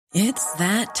It's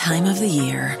that time of the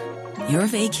year. Your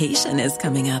vacation is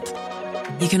coming up.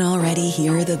 You can already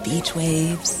hear the beach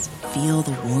waves, feel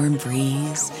the warm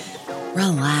breeze,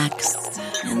 relax,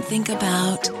 and think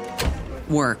about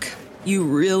work. You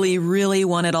really, really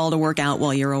want it all to work out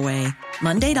while you're away.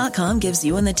 Monday.com gives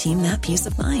you and the team that peace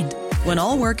of mind. When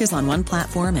all work is on one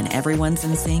platform and everyone's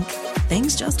in sync,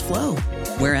 things just flow.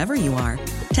 Wherever you are,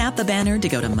 tap the banner to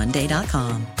go to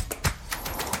Monday.com.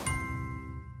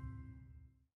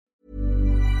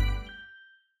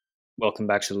 Welcome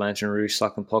back to the Lantern Rouge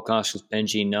Cycling Podcast with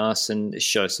Benji Narson. This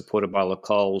show is supported by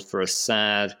Lecole for a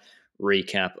sad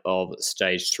recap of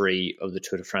Stage 3 of the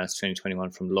Tour de France 2021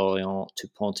 from Lorient to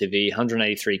Pontivy.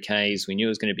 183 Ks. We knew it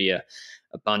was going to be a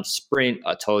bunch sprint.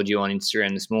 I told you on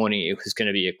Instagram this morning it was going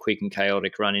to be a quick and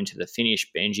chaotic run into the finish.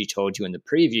 Benji told you in the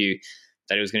preview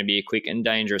that it was going to be a quick and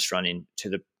dangerous run into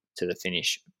the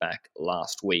finish back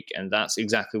last week. And that's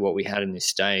exactly what we had in this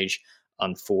stage,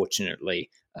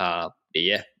 unfortunately. But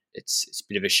yeah, it's a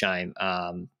bit of a shame.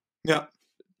 But yeah,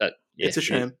 it's a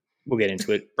shame. We'll get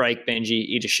into it. Break,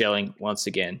 Benji, Ida Schelling once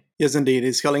again. Yes, indeed.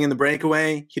 He's Schelling in the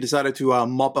breakaway. He decided to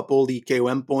mop up all the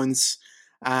KOM points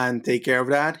and take care of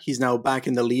that. He's now back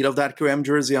in the lead of that KOM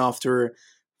jersey after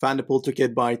Van der Poel took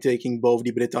it by taking both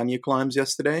the Bretagne climbs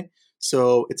yesterday.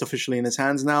 So it's officially in his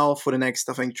hands now for the next,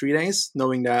 3 days,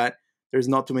 knowing that there's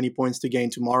not too many points to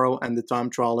gain tomorrow and the time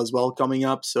trial as well coming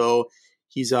up. So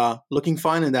he's looking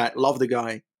fine in that. Love the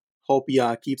guy. Hope he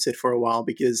keeps it for a while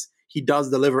because he does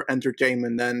deliver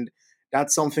entertainment, and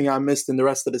that's something I missed in the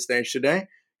rest of the stage today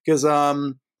because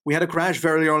we had a crash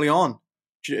very early on,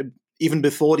 even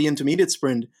before the intermediate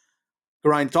sprint.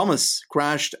 Geraint Thomas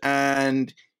crashed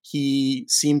and he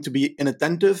seemed to be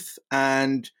inattentive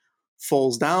and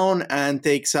falls down and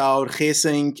takes out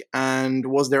Geesink. And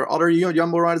was there other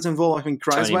Jumbo riders involved? I think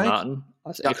Kruijswijk. Tony Martin.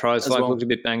 I think Kruijswijk looked a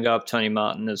bit banged up. Tony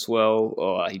Martin as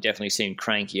well. He definitely seemed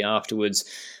cranky afterwards.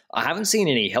 I haven't seen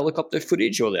any helicopter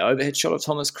footage or the overhead shot of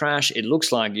Thomas' crash. It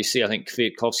looks like you see, I think,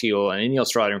 Kwiatkowski or an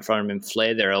Ineos rider in front of him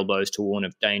flare their elbows to warn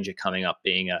of danger coming up,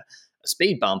 being a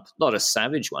speed bump, not a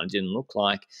savage one, it didn't look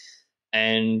like.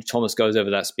 And Thomas goes over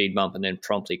that speed bump and then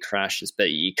promptly crashes, but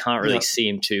you can't really see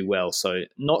him too well. So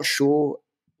not sure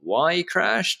why he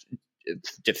crashed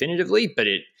definitively, but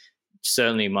it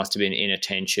certainly must have been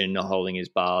inattention, not holding his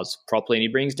bars properly, and he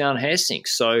brings down Geesink.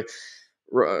 So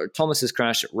Thomas has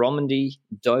crashed at Romandy,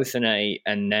 Dauphiné,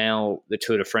 and now the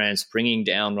Tour de France, bringing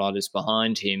down riders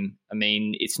behind him. I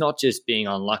mean, it's not just being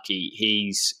unlucky.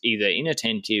 He's either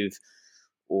inattentive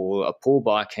or a poor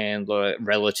bike handler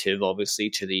relative, obviously,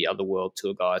 to the other World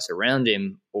Tour guys around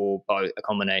him, or both, a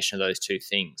combination of those two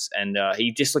things. And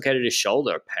he dislocated his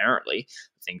shoulder, apparently.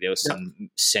 I think there was some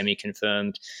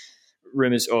semi-confirmed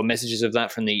rumors or messages of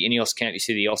that from the Ineos camp. You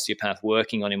see the osteopath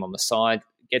working on him on the side,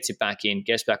 gets it back in,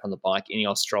 gets back on the bike.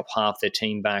 Ineos drop half their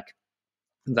team back,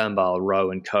 Van Baarle,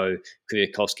 Rowe and co,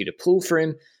 Kwiatkowski to pull for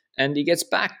him, and he gets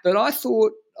back. But I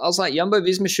was like,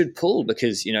 Jumbo-Visma should pull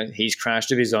because, he's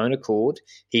crashed of his own accord.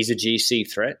 He's a GC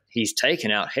threat. He's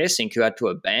taken out Geesink, who had to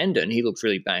abandon. He looked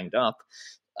really banged up.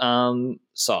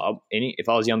 So if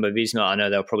I was Jumbo-Visma, I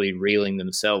know they were probably reeling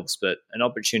themselves, but an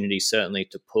opportunity certainly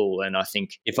to pull. And I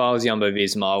think if I was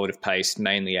Jumbo-Visma, I would have paced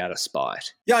mainly out of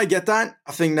spite. Yeah, I get that.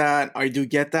 I do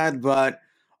get that. But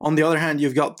on the other hand,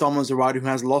 you've got Thomas, a rider who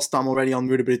has lost time already on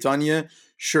Route de Bretagne.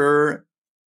 Sure,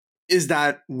 is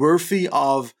that worthy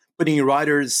of putting your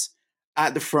riders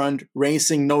at the front,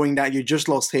 racing, knowing that you just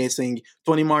lost Geesink?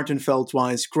 Tony Martin fell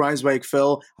twice. Kruijswijk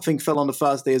fell on the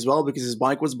first day as well because his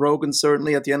bike was broken,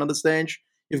 certainly at the end of the stage.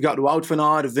 You've got Wout van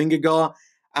Aert, Vingegaard,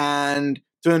 and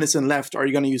Teunissen left. Are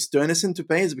you going to use Teunissen to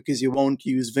pace because you won't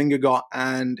use Vingegaard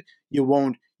and you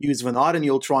won't use Van Aert, and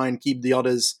you'll try and keep the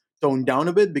others toned down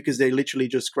a bit because they literally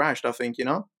just crashed, I think,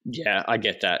 Yeah, I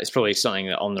get that. It's probably something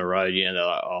that on the road, they're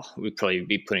like, we'd probably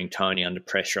be putting Tony under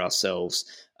pressure ourselves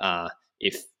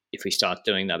if we start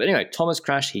doing that. But anyway, Thomas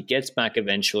crashed. He gets back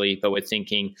eventually, but we're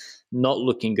thinking not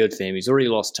looking good for him. He's already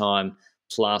lost time.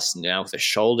 Plus, now with a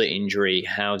shoulder injury,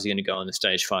 how is he going to go on the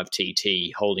Stage 5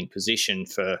 TT holding position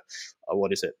for,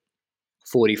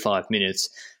 45 minutes?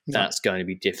 That's going to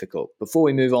be difficult. Before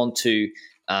we move on to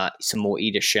some more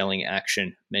Ida Schelling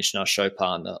action, mention our show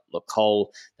partner, Lecole.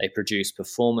 They produce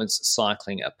performance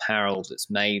cycling apparel that's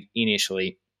made in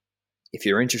Italy. If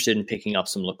you're interested in picking up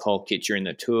some Lecole kit during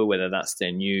the tour, whether that's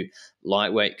their new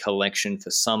lightweight collection for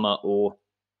summer or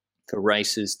for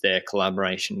races, their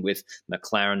collaboration with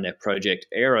McLaren, their Project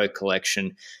Aero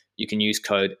collection, you can use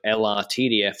code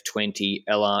LRTDF20,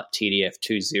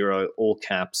 LRTDF20, all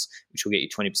caps, which will get you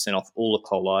 20% off all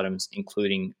Lecole items,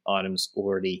 including items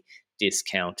already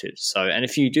discounted. So, and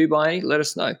if you do buy any, let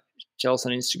us know. tell us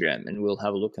on Instagram and we'll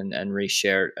have a look and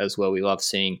reshare it as well. We love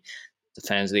seeing the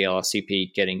fans of the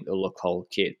LRCP getting the Look Whole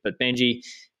kit. But Benji,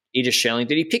 Idris Schelling,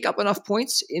 did he pick up enough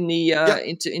points in the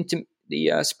into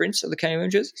the sprints of the KOM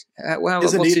jerseys?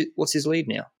 What's his lead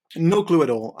now? No clue at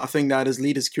all. I think that his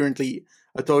lead is currently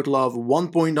a total of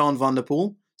 1 point on Van der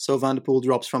Poel. So Van der Poel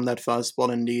drops from that first spot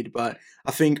indeed. But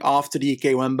I think after the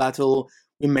KOM battle,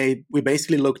 we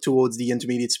basically looked towards the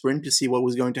intermediate sprint to see what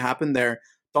was going to happen there.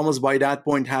 Thomas, by that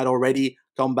point, had already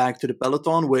come back to the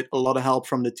peloton with a lot of help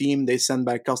from the team. They sent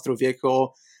back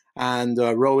Castroviejo and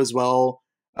Rowe as well.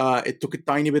 It took a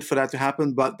tiny bit for that to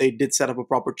happen, but they did set up a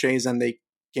proper chase and they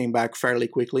came back fairly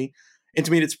quickly.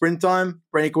 Intermediate sprint time,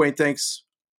 breakaway takes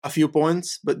a few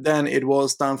points, but then it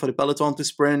was time for the peloton to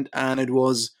sprint, and it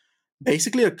was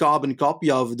basically a carbon copy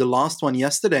of the last one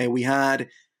yesterday. We had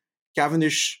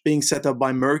Cavendish being set up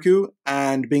by Merku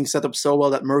and being set up so well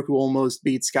that Merku almost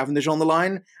beats Cavendish on the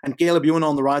line, and Caleb Ewan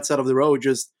on the right side of the road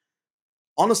just,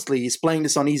 honestly, he's playing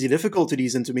this on easy difficulty,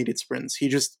 these intermediate sprints. He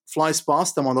just flies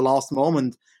past them on the last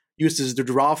moment, uses the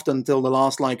draft until the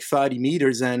last 30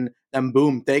 meters, and then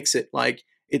boom, takes it.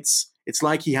 It's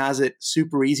like he has it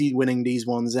super easy winning these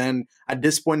ones. And at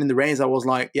this point in the race, I was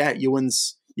like, yeah,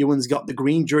 Ewan's got the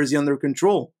green jersey under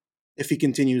control if he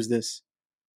continues this.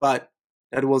 But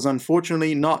that was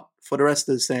unfortunately not for the rest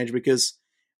of the stage, because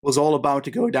it was all about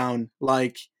to go down.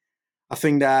 I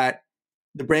think that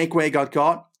the breakaway got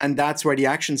caught, and that's where the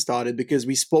action started, because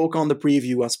we spoke on the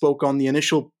preview. I spoke on the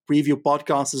initial preview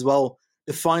podcast as well.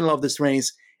 The final of this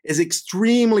race is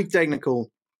extremely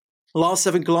technical. Last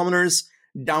 7 kilometers,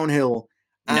 downhill.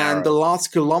 Narrow. And the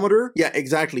last kilometer, yeah,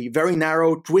 exactly. Very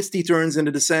narrow, twisty turns in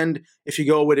the descent. If you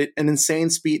go with it, an insane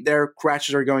speed there,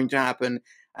 crashes are going to happen.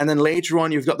 And then later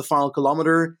on, you've got the final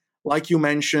kilometer, like you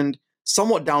mentioned,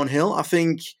 somewhat downhill. I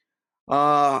think it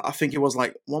was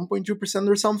 1.2%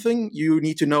 or something. You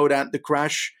need to know that the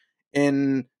crash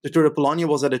in the Tour de Polonia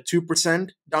was at a 2%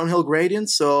 downhill gradient.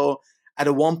 So at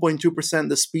a 1.2%,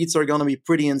 the speeds are going to be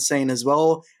pretty insane as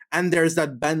well. And there's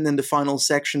that bend in the final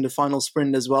section, the final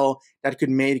sprint as well, that could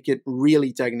make it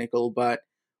really technical. But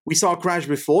we saw a crash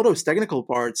before those technical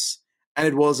parts, and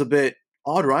it was a bit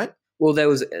odd, right? Well, there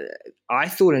was. I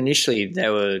thought initially they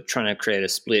were trying to create a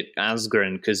split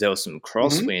Asgreen because there was some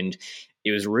crosswind.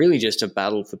 It was really just a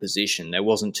battle for position. There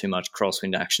wasn't too much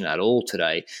crosswind action at all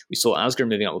today. We saw Asgreen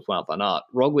moving up with Wout van Aert.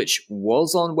 Roglic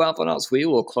was on Wout van Aert's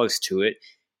wheel or close to it.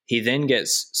 He then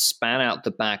gets span out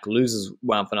the back, loses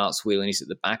Wout van Aert's wheel, and he's at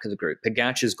the back of the group.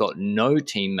 Pogacar's got no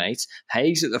teammates.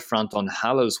 Haig's at the front on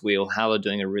Haller's wheel. Haller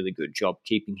doing a really good job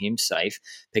keeping him safe.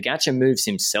 Pogacar moves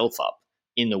himself up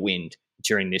in the wind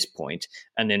during this point.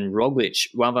 And then Wout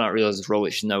van Aert realizes Roglic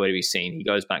is nowhere to be seen. He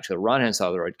goes back to the right-hand side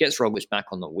of the road, gets Roglic back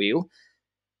on the wheel.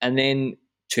 And then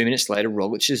 2 minutes later,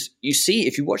 Roglic is, you see,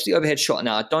 if you watch the overhead shot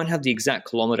now, I don't have the exact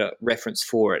kilometer reference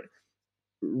for it.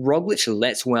 Roglic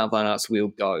lets Wout van Aert's wheel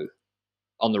go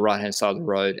on the right-hand side of the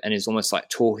road and is almost like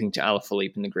talking to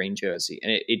Alaphilippe in the green jersey.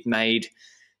 And it made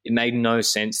no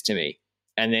sense to me.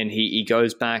 And then he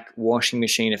goes back, washing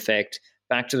machine effect,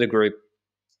 back to the group.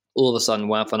 All of a sudden,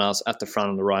 Wout van Aert's at the front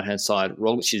on the right-hand side.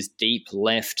 Roglic is deep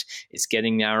left. It's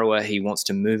getting narrower. He wants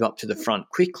to move up to the front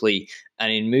quickly.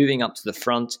 And in moving up to the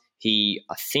front, he,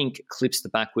 I think, clips the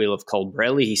back wheel of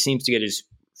Colbrelli. He seems to get his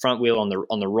front wheel on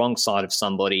the wrong side of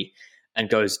somebody and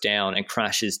goes down and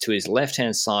crashes to his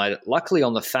left-hand side, luckily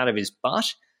on the fat of his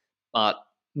butt, but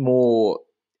more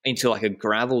into like it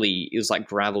was like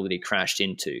gravel that he crashed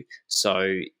into.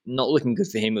 So not looking good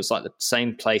for him. It was like the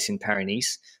same place in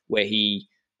Paris-Nice where he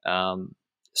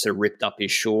sort of ripped up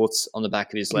his shorts on the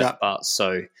back of his left butt.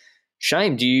 So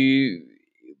shame.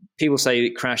 People say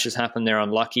that crashes happen, they're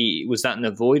unlucky. Was that an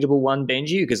avoidable one,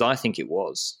 Benji? Because I think it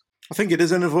was. I think it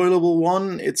is an avoidable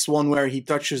one. It's one where he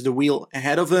touches the wheel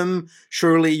ahead of him.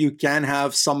 Surely you can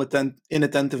have some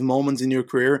inattentive moments in your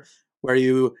career where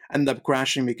you end up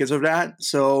crashing because of that.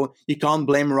 So you can't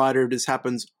blame a rider if this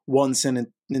happens once in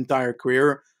an entire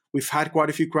career. We've had quite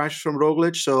a few crashes from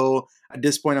Roglic, so at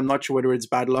this point I'm not sure whether it's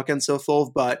bad luck and so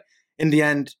forth, but in the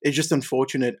end, it's just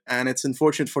unfortunate, and it's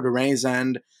unfortunate for the race.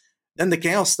 And then the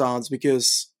chaos starts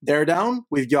because they're down.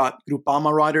 We've got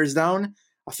Groupama riders down.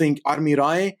 I think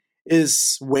Armirai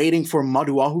is waiting for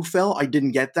Madouas, who fell. I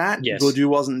didn't get that. Yes. Gaudu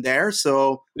wasn't there,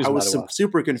 so I was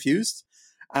super confused.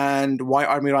 And why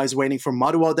Armirai is waiting for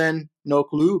Madouas then, no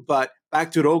clue. But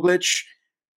back to Roglic,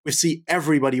 we see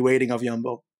everybody waiting of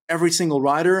Jumbo. Every single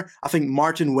rider. I think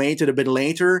Martin waited a bit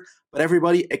later, but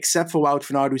everybody except for Wout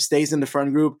van Aert, who stays in the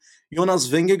front group. Jonas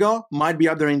Vingegaard might be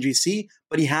up there in GC,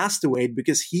 but he has to wait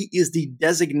because he is the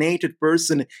designated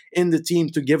person in the team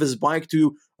to give his bike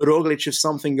to Roglic if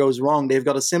something goes wrong. They've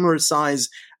got a similar size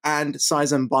and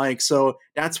Saizan bike. So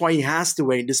that's why he has to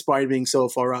wait despite being so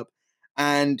far up.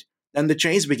 And then the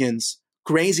chase begins.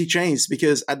 Crazy chase,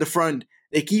 because at the front,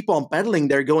 they keep on pedaling.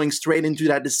 They're going straight into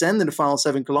that descent in the final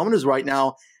 7 kilometers right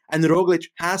now. And Roglic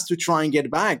has to try and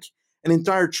get back. An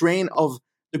entire train of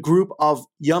the group of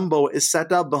Jumbo is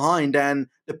set up behind, and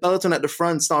the peloton at the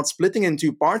front starts splitting in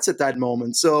 2 parts at that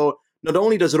moment. So not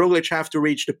only does Roglic have to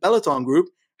reach the peloton group,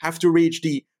 have to reach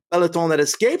the peloton that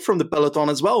escaped from the peloton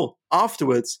as well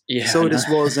afterwards. Yeah, so this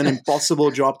was an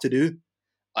impossible job to do.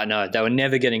 I know. They were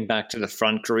never getting back to the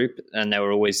front group, and they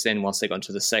were always then, once they got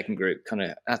to the second group,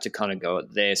 had to go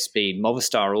at their speed.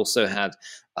 Movistar also had,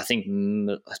 I think,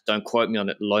 don't quote me on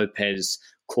it, Lopez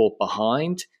caught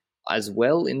behind as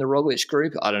well in the Roglic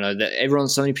group. I don't know.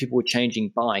 So many people were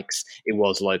changing bikes. It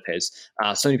was Lopez.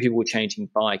 So many people were changing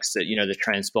bikes that, the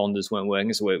transponders weren't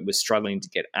working, so we're struggling to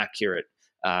get accurate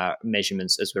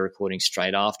measurements as we're recording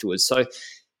straight afterwards. So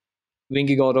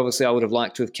Vingegaard, obviously, I would have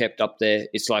liked to have kept up there.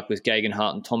 It's like with Geoghegan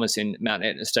Hart and Thomas in Mount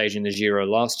Etna stage in the Giro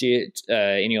last year.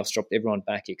 Ineos dropped everyone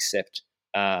back except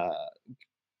Tao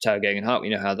Geoghegan Hart. We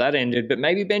know how that ended. But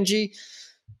maybe, Benji,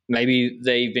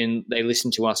 they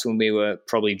listened to us when we were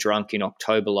probably drunk in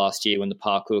October last year when the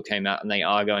parkour came out, and they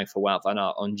are going for Wout van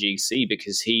Aert on GC,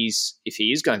 because if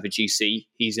he is going for GC,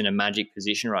 he's in a magic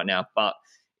position right now. But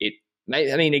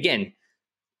again,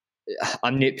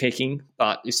 I'm nitpicking,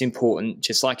 but it's important.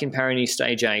 Just like in Paris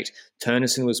Stage 8,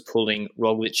 Turnison was pulling,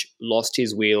 Roglic lost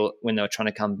his wheel when they were trying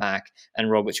to come back, and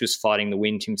Roglic was fighting the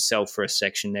wind himself for a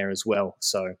section there as well.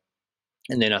 So,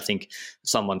 and then I think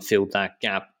someone filled that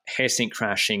gap. Hessink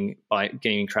crashing by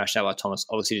getting crashed out by Thomas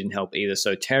obviously didn't help either.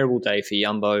 So terrible day for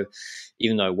Jumbo,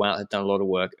 even though Wout had done a lot of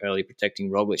work early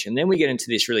protecting Roglic. And then we get into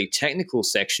this really technical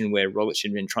section where Roglic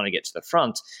had been trying to get to the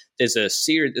front. There's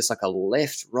like a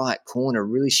left-right corner,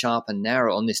 really sharp and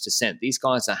narrow on this descent. These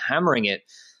guys are hammering it.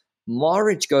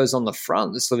 Mohoric goes on the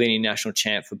front, the Slovenian national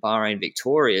champ for Bahrain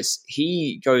Victorious.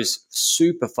 He goes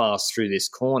super fast through this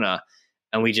corner,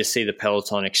 and we just see the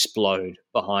peloton explode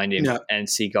behind him and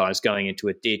see guys going into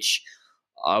a ditch.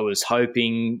 I was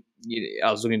hoping, I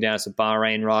was looking down as a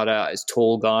Bahrain rider, as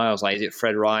tall guy. I was like, is it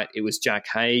Fred Wright? It was Jack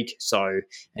Haig. And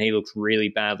he looked really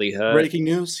badly hurt. Breaking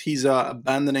news, he's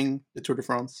abandoning the Tour de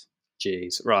France.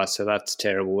 Jeez, right. So that's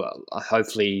terrible.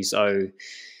 Hopefully he's okay.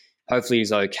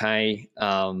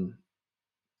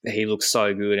 He looks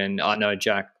so good, and I know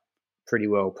Jack pretty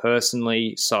well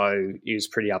personally, so it was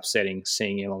pretty upsetting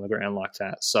seeing him on the ground like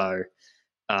that. So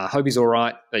hope he's all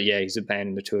right. But yeah, he's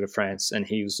abandoned the Tour de France, and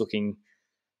he was looking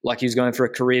like he was going for a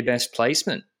career best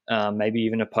placement, maybe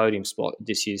even a podium spot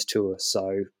this year's Tour.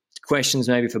 So questions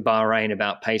maybe for Bahrain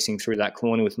about pacing through that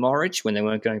corner with Mohoric when they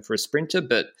weren't going for a sprinter,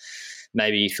 but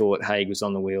maybe he thought Haig was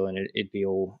on the wheel and it'd be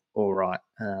all right.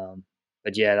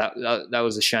 But yeah, that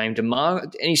was a shame. Demar,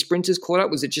 any sprinters caught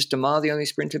up? Was it just Demar, the only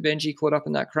sprinter, Benji, caught up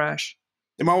in that crash?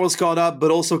 Demar was caught up, but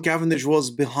also Cavendish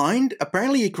was behind.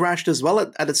 Apparently he crashed as well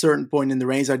at a certain point in the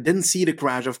race. I didn't see the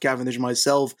crash of Cavendish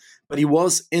myself, but he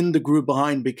was in the group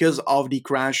behind because of the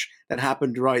crash that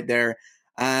happened right there.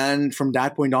 And from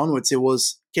that point onwards, it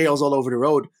was chaos all over the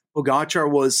road.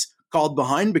 Pogacar was caught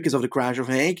behind because of the crash of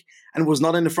Haig and was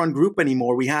not in the front group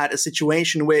anymore. We had a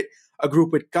situation with a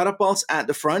group with Carapaz at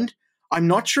the front. I'm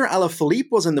not sure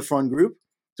Alaphilippe was in the front group,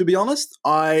 to be honest.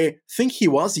 I think he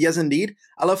was, yes indeed.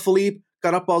 Alaphilippe,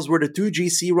 Carapaz were the 2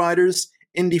 GC riders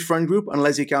in the front group,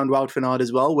 unless you count Wout van Aert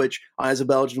as well, which I as a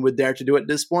Belgian would dare to do at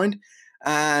this point.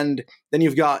 And then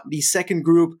you've got the second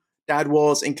group that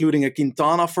was including a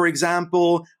Quintana, for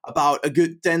example, about a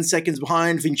good 10 seconds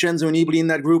behind Vincenzo Nibali in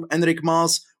that group, Enric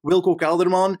Mas, Wilco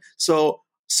Kelderman. So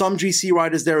some GC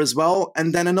riders there as well.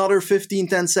 And then another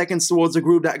 10 seconds towards the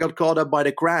group that got caught up by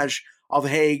the crash of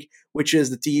Haig, which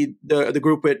is the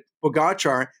group with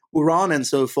Pogacar, Uran, and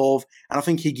so forth. And I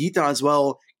think Higuita as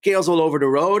well. Chaos all over the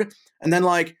road. And then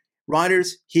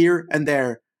riders here and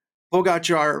there.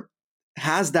 Pogacar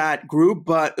has that group,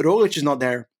 but Roglic is not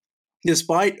there.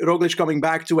 Despite Roglic coming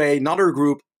back to another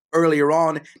group earlier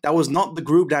on, that was not the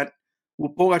group that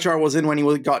Pogacar was in when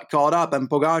he got caught up. And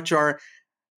Pogacar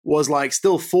was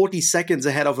still 40 seconds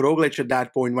ahead of Roglic at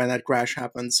that point when that crash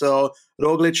happened. So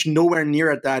Roglic nowhere near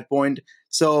at that point.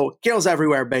 So chaos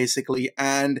everywhere, basically.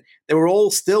 And they were all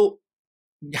still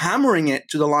hammering it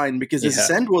to the line because the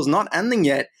descent was not ending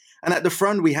yet. And at the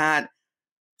front, we had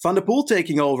Van der Poel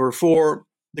taking over for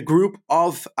the group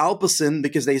of Alpecin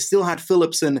because they still had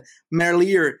Phillips and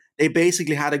Merlier. They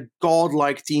basically had a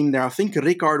godlike team there. I think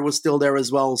Ricard was still there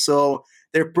as well. So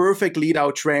their perfect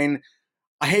lead-out train.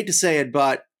 I hate to say it,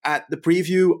 but at the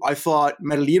preview, I thought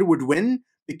Merlier would win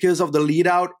because of the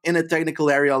lead-out in a technical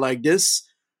area like this.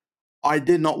 I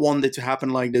did not want it to happen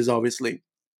like this, obviously.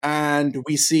 And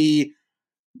we see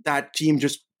that team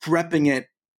just prepping it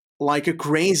like a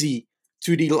crazy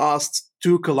to the last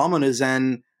 2 kilometers,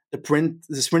 and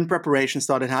the sprint preparation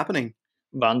started happening.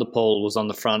 Van der Poel was on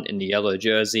the front in the yellow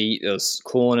jersey. There was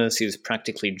corners. He was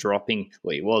practically dropping,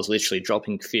 well, he was literally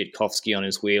dropping Kwiatkowski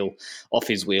off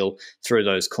his wheel through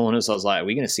those corners. I was like, are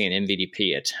we going to see an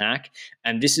MVDP attack?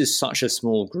 And this is such a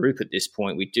small group at this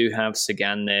point. We do have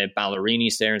Sagan there,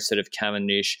 Ballerini's there instead of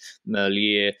Cavendish,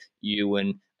 Merlier,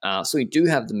 Ewan. So we do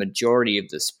have the majority of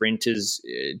the sprinters.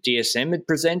 DSM had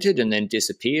presented and then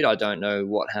disappeared. I don't know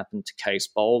what happened to Cees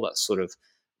Bol. That's sort of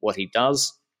what he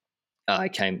does.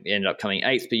 Ended up coming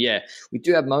 8th. But yeah, we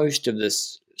do have most of the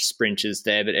sprinters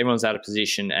there, but everyone's out of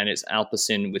position, and it's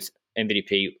Alpecin with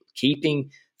MVDP keeping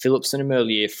Philipsen and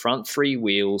Merlier front 3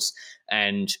 wheels,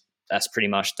 and that's pretty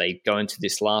much they go into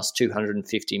this last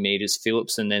 250 meters.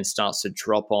 Philipsen then starts to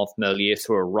drop off Merlier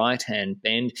through a right-hand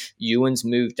bend. Ewan's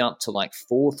moved up to like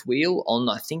 4th wheel on,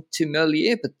 I think, to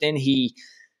Merlier, but then he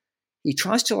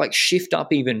tries to like shift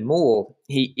up even more.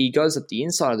 He goes up the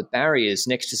inside of the barriers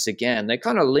next to Sagan. They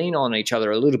kind of lean on each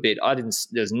other a little bit.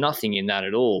 There's nothing in that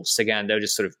at all. Sagan, they're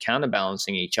just sort of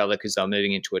counterbalancing each other because they're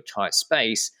moving into a tight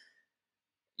space.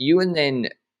 Ewan then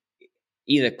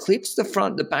either clips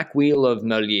the back wheel of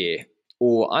Merlier,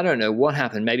 or I don't know what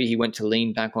happened. Maybe he went to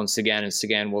lean back on Sagan and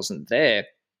Sagan wasn't there.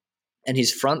 And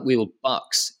his front wheel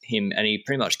bucks him, and he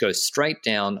pretty much goes straight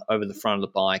down over the front of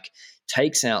the bike,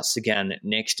 takes out Sagan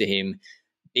next to him.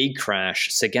 Big crash.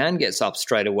 Sagan gets up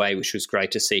straight away, which was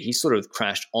great to see. He sort of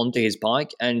crashed onto his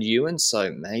bike and Ewan,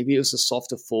 so maybe it was a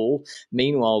softer fall.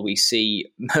 Meanwhile, we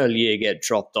see Merlier get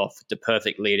dropped off with the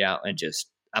perfect lead out and just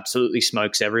absolutely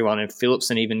smokes everyone. And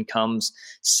Philipsen even comes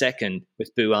 2nd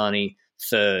with Buani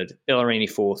 3rd, Bellerini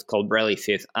 4th, Colbrelli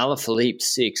 5th, Alaphilippe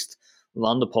 6th,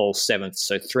 Van der Poel 7th,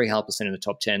 so 3 Alpecin in the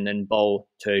top 10, then Bol,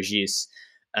 Turgis,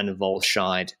 and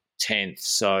Volscheid 10th.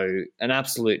 So an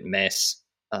absolute mess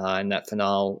in that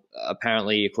finale.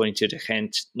 Apparently, according to De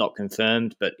Gent, not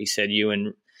confirmed, but he said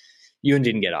Ewan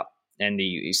didn't get up, and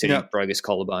he said he broke his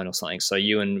collarbone or something. So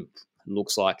Ewan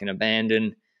looks like an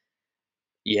abandon.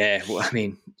 Yeah, well, I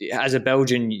mean, as a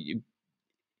Belgian,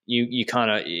 you kind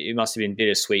of, it must have been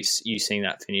bittersweet you seeing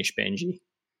that finish, Benji.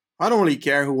 I don't really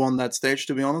care who won that stage,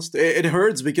 to be honest. It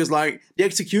hurts because, like, the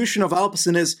execution of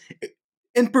Alpecin is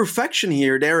in perfection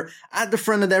here. They're at the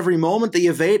front at every moment. They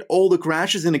evade all the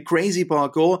crashes in a crazy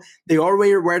parkour. They are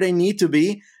where they need to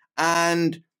be.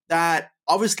 And that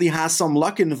obviously has some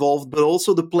luck involved, but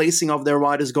also the placing of their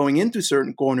riders going into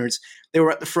certain corners. They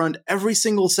were at the front every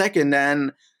single second,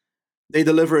 and they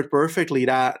deliver it perfectly,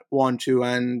 that 1-2.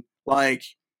 And, like,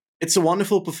 it's a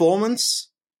wonderful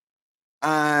performance.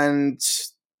 And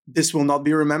this will not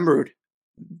be remembered.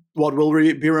 What will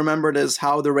be remembered is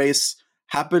how the race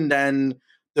happened and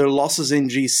the losses in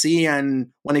GC. And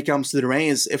when it comes to the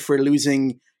race, if we're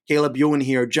losing Caleb Ewan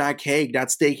here, Jack Haig,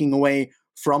 that's taking away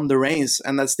from the race,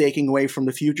 and that's taking away from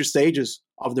the future stages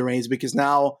of the race, because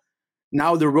now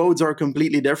the roads are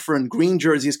completely different. Green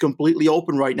jersey is completely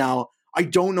open right now. I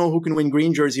don't know who can win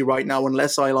green jersey right now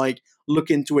unless I look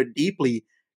into it deeply.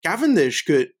 Cavendish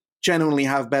could genuinely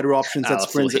have better options at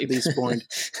sprints at this point.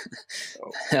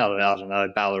 I don't know.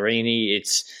 Ballerini,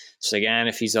 it's Sagan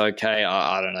if he's okay.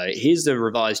 I don't know. Here's the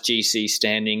revised GC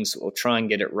standings. We'll try and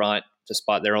get it right,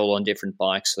 despite they're all on different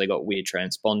bikes, so they got weird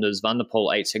transponders. Van der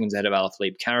Poel 8 seconds ahead of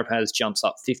Alaphilippe. Carapaz jumps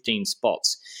up 15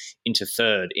 spots into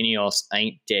 3rd. Ineos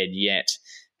ain't dead yet.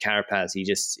 Carapaz,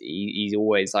 he's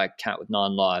always like cat with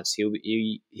 9 lives. He'll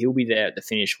be there at the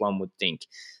finish, one would think.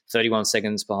 31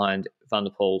 seconds behind Van der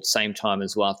Poel, same time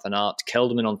as Wout van Aert.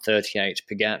 Kelderman on 38,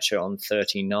 Pogacar on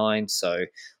 39, so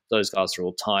those guys are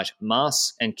all tight.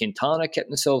 Mas and Quintana kept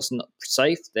themselves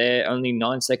safe. They're only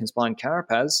 9 seconds behind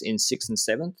Carapaz in 6th and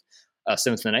 7th.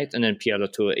 7th and 8th, and then Pierre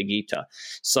Latour Higuita.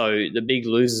 So the big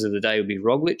losers of the day will be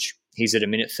Roglic. He's at a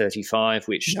minute 35,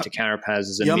 which to Carapaz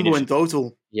is a minute. Jumbo in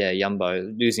total. Yeah, Jumbo.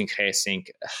 Losing Geesink,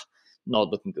 not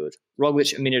looking good.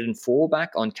 Roglic, 1 minute and 4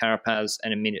 back on Carapaz,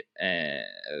 and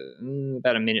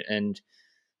about a minute and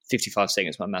 55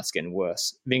 seconds. My math's getting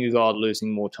worse. Vingegaard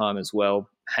losing more time as well.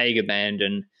 Haig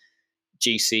abandoned.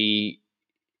 GC,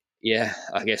 yeah,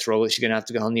 I guess Roglic is going to have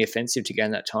to go on the offensive to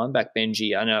gain that time back,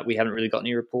 Benji. I know we haven't really got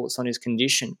any reports on his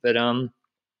condition, but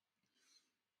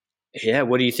yeah,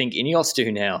 what do you think Ineos do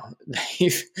now?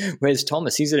 Where's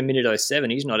Thomas? He's at a minute 07.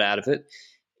 He's not out of it.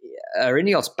 Are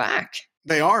Ineos back?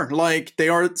 They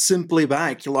are simply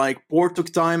back. Like, Poor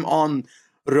took time on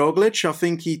Roglic. I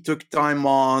think he took time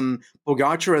on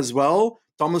Pogacar as well.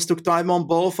 Thomas took time on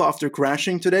both after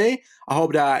crashing today. I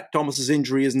hope that Thomas's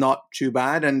injury is not too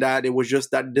bad and that it was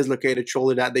just that dislocated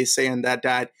shoulder that they say, and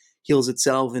that heals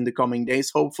itself in the coming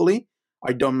days, hopefully.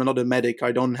 I'm not a medic.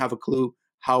 I don't have a clue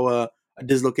how a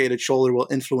dislocated shoulder will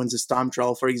influence his time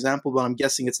trial, for example, but I'm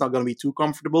guessing it's not going to be too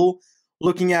comfortable.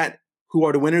 Looking at who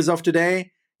are the winners of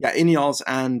today, Ineos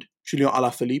and Julien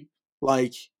Alaphilippe.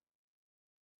 Like,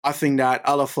 I think that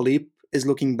Alaphilippe is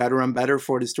looking better and better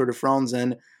for this Tour de France,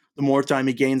 and the more time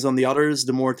he gains on the others,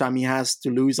 the more time he has to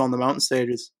lose on the mountain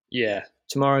stages. Yeah.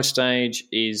 Tomorrow's stage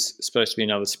is supposed to be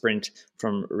another sprint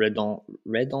from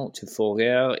Redon to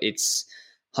Fourrière. It's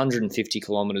 150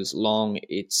 kilometers long.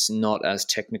 It's not as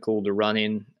technical to run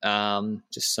in.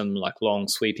 Just some like long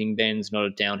sweeping bends, not a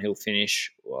downhill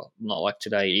finish. Well, not like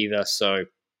today either. So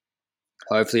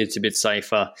hopefully it's a bit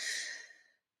safer.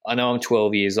 I know I'm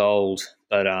 12 years old,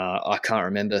 but I can't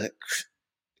remember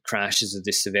crashes of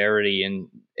this severity. And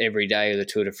every day of the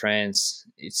Tour de France,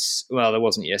 there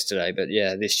wasn't yesterday, but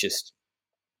yeah, this just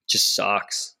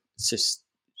sucks. It's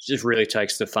just really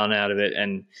takes the fun out of it.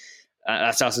 And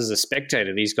that's us as a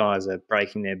spectator. These guys are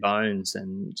breaking their bones,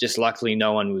 and just luckily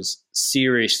no one was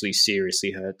seriously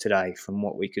hurt today from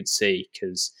what we could see,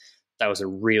 because that was a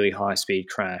really high-speed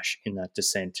crash in that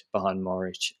descent behind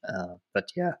Mohoric.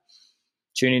 But yeah,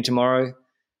 tune in tomorrow.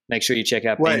 Make sure you check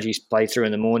out Benji's playthrough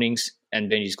in the mornings, and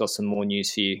Benji's got some more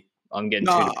news for you. I'm getting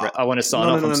too depressed. I want to sign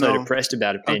off. I'm so depressed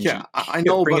about it, Benji. Okay, I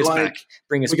know, Bring but us like, back.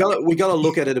 Bring us we gotta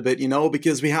look at it a bit,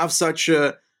 because we have such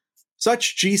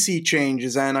GC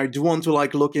changes, and I do want to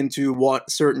look into what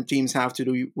certain teams have to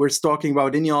do. We're talking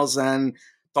about Ineos and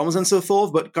Thomas and so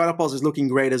forth, but Carapaz is looking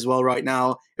great as well right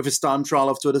now. If his time trial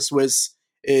of Tour de Suisse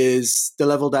is the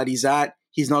level that he's at,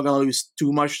 he's not going to lose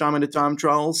too much time in the time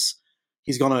trials.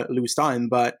 He's going to lose time,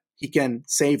 but he can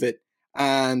save it.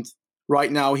 And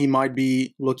right now, he might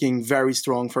be looking very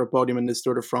strong for a podium in this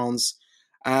Tour de France.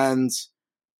 And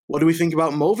what do we think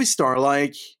about Movistar?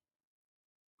 Like,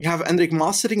 we have Enric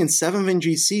Mas sitting in 7th in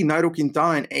GC, Nairo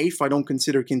Quintana in 8th. I don't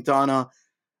consider Quintana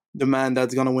the man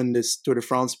that's going to win this Tour de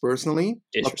France personally.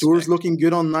 Latour's looking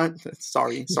good on 9th.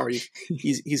 Sorry.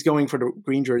 he's going for the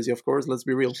green jersey, of course. Let's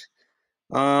be real.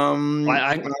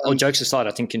 Jokes aside,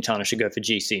 I think Quintana should go for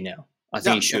GC now. I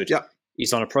think he should. Yeah.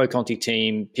 He's on a Pro Conti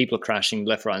team. People are crashing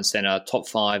left, right, and center. Top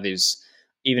 5 is,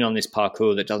 even on this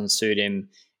parcours that doesn't suit him,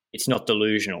 it's not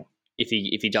delusional if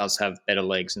he does have better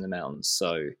legs in the mountains.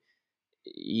 So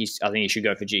I think he should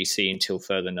go for GC until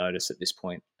further notice at this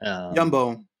point.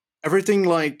 Jumbo, everything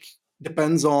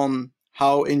depends on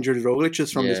how injured Roglic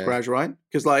is from this crash, right?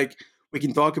 Because we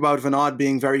can talk about Van Aert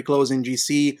being very close in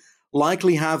GC,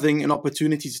 likely having an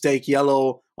opportunity to take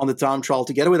yellow on the time trial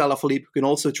together with Alaphilippe, who can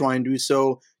also try and do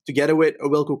so, together with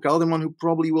Wilco Kelderman, who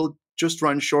probably will just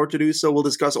run short to do so. We'll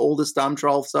discuss all this time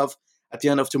trial stuff at the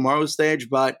end of tomorrow's stage,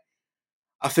 but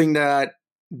I think that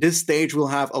this stage will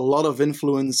have a lot of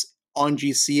influence on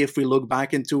GC if we look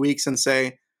back in 2 weeks and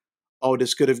say, oh,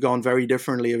 this could have gone very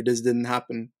differently if this didn't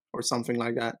happen, or something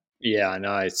like that. Yeah, I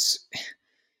know. It's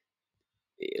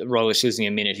Roglic losing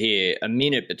a minute here, a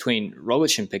minute between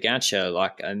Roglic and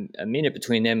Pogačar, a minute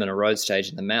between them and a road stage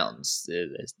in the mountains.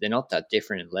 They're not that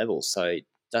different in level, so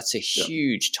that's a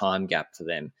huge time gap for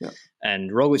them. Yeah.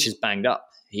 And Roglic is banged up.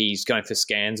 He's going for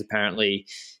scans, apparently.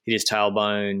 Hit his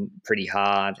tailbone pretty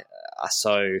hard.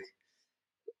 So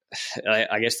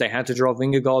I guess they had to draw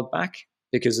Vingegaard back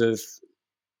because of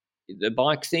the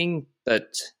bike thing.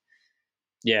 But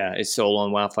yeah, it's all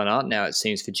on Wout van Aert now, it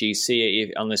seems, for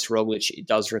GC, unless Roglic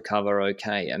does recover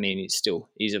okay. I mean,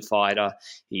 he's a fighter.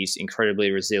 He's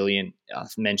incredibly resilient,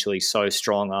 mentally so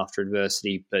strong after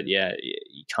adversity. But yeah,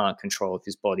 you can't control if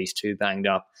his body's too banged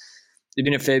up. There's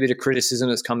been a fair bit of criticism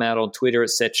that's come out on Twitter,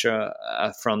 etc.,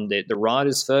 from the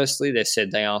riders. Firstly, they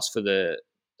said they asked for the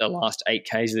last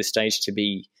 8Ks of the stage to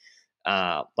be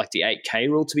the 8K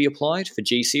rule to be applied for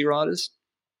GC riders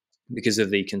because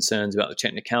of the concerns about the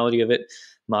technicality of it.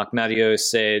 Mark Matteo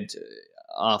said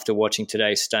after watching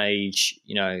today's stage,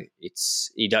 he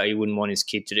wouldn't want his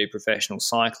kid to do professional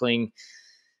cycling,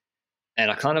 and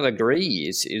I kind of agree.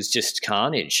 It's just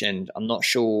carnage, and I'm not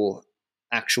sure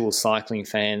actual cycling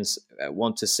fans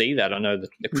want to see that. I know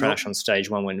the crash on stage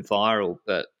 1 went viral,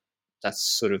 but that's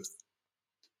sort of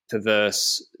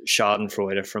perverse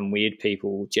schadenfreude from weird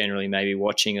people generally maybe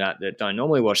watching that don't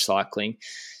normally watch cycling.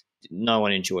 No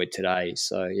one enjoyed today.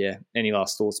 So, yeah. Any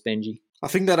last thoughts, Benji? I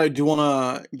think that I do want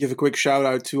to give a quick shout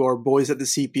out to our boys at the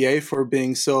CPA for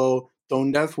being so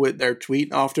tone deaf with their tweet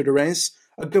after the race.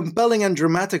 A compelling and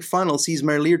dramatic final sees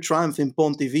Merlier triumph in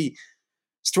Pontivy.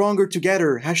 Stronger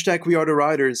together. # We Are the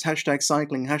Riders. #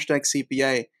 cycling. #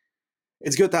 CPA.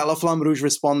 It's good that La Flamme Rouge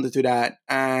responded to that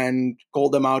and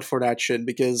called them out for that shit,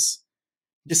 because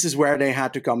this is where they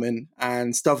had to come in.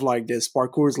 And stuff like this,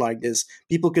 parcours like this.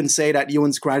 People can say that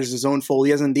Ewan's crash is his own fault.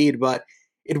 Yes, indeed. But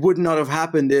it would not have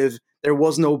happened if there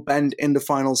was no bend in the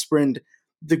final sprint.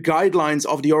 The guidelines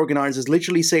of the organizers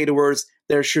literally say the words,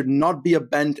 there should not be a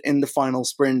bend in the final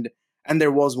sprint. And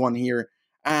there was one here.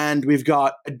 And we've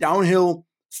got a downhill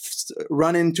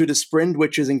run into the sprint,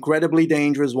 which is incredibly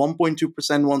dangerous,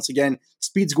 1.2% once again.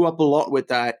 Speeds go up a lot with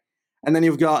that. And then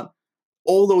you've got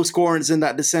all those corners in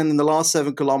that descent in the last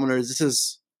 7 kilometers.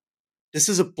 This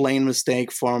is a plain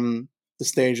mistake from the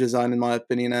stage design, in my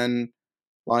opinion. And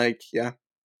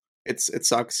it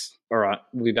sucks. All right,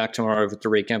 we'll be back tomorrow with the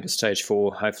recap of stage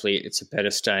 4. Hopefully it's a better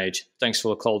stage. Thanks for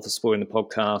the call for supporting the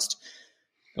podcast,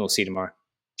 and we'll see you tomorrow.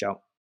 Ciao.